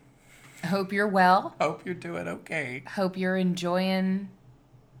 Yeah. Hope you're well. Hope you're doing okay. Hope you're enjoying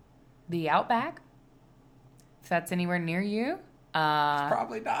the Outback. If that's anywhere near you.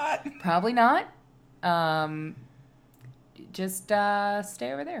 Probably not. Probably not. Just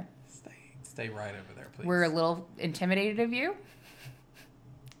stay over there. Stay right over there, please. We're a little intimidated of you.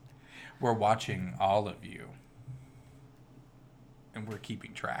 We're watching all of you. And we're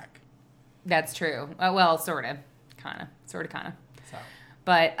keeping track. That's true. Well, sort of. Kind of. Sort of, kind of. So.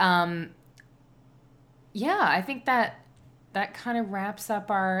 But, yeah, I think that kind of wraps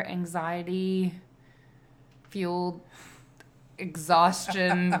up our anxiety-fueled,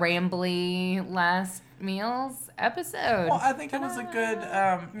 exhaustion, rambly last meals episode. Well, I think it was a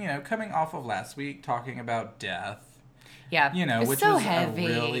good, coming off of last week, talking about death. Yeah, which so was heavy. a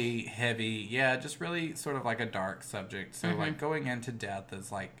really heavy, just really sort of like a dark subject. So, like, going into death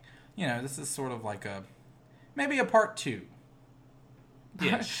is like, this is sort of like maybe a part 2.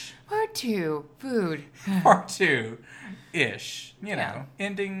 Ish. Part 2, food. Part 2-ish,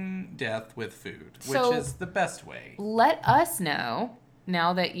 ending death with food, which is the best way. Let us know,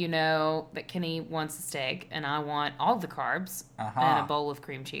 now that you know that Kenny wants a steak and I want all the carbs and a bowl of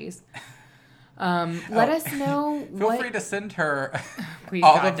cream cheese. Let us know. Feel free to send her Please,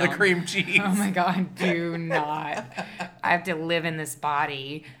 all God, of the cream cheese. Oh my God, do not. I have to live in this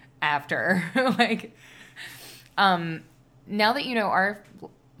body after. Now that you know our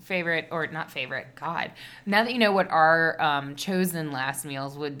favorite, or not favorite, God. Now that you know what our chosen last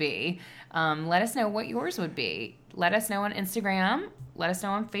meals would be, let us know what yours would be. let us know on Instagram. Let us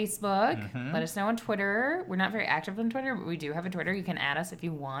know on Facebook. Mm-hmm. Let us know on Twitter. We're not very active on Twitter, but we do have a Twitter. You can add us if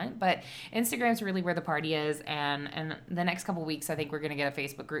you want. But Instagram's really where the party is. And the next couple weeks, I think we're going to get a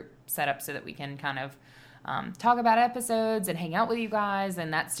Facebook group set up so that we can kind of talk about episodes and hang out with you guys.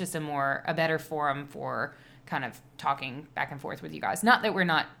 And that's just a better forum for kind of talking back and forth with you guys. Not that we're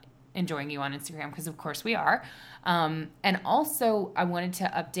not enjoying you on Instagram, because of course we are. And also, I wanted to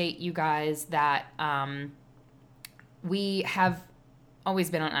update you guys that we have always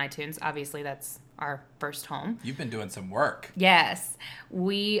been on iTunes. Obviously, that's our first home. You've been doing some work. Yes.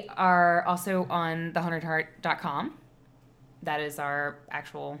 We are also on thehaunted.heart.com. That is our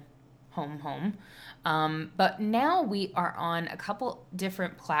actual home. But now we are on a couple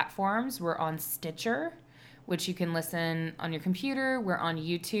different platforms. We're on Stitcher, which you can listen on your computer. We're on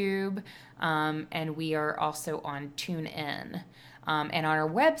YouTube, and we are also on TuneIn. And on our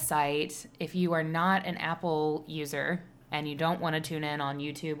website, if you are not an Apple user and you don't want to tune in on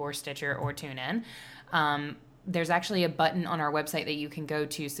YouTube or Stitcher or TuneIn, there's actually a button on our website that you can go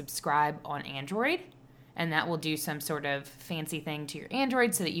to subscribe on Android, and that will do some sort of fancy thing to your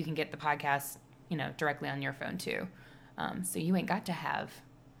Android so that you can get the podcast, directly on your phone too. So you ain't got to have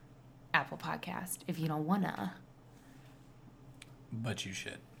Apple Podcast if you don't wanna. But you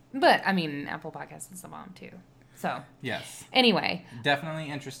should. But Apple Podcast is the bomb too. So yes. Anyway, definitely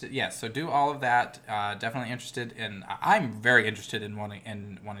interested. Yes. So do all of that. Definitely interested in. I'm very interested in wanting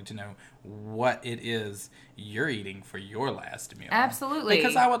to know what it is you're eating for your last meal. Absolutely.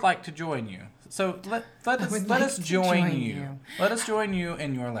 Because I would like to join you. So let us join you. Let us join you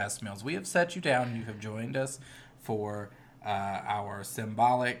in your last meals. We have set you down. You have joined us for our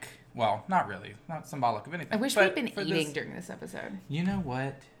symbolic. Well, not really. Not symbolic of anything. I wish we'd been eating during this episode. You know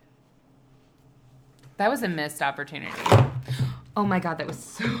what? That was a missed opportunity. Oh my God, that was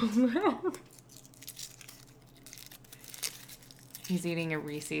so loud. He's eating a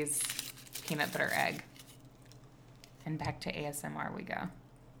Reese's peanut butter egg. And back to ASMR we go.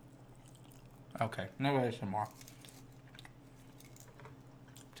 Okay, no ASMR.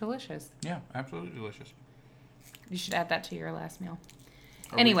 Delicious. Yeah, absolutely delicious. You should add that to your last meal.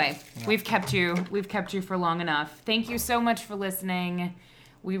 Anyway, we've kept you for long enough. Thank you so much for listening.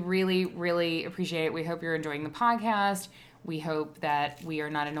 We really, really appreciate it. We hope you're enjoying the podcast. We hope that we are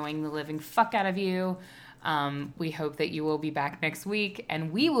not annoying the living fuck out of you. We hope that you will be back next week,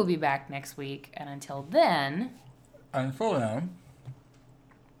 and we will be back next week. And until then,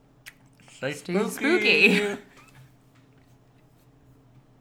 stay spooky.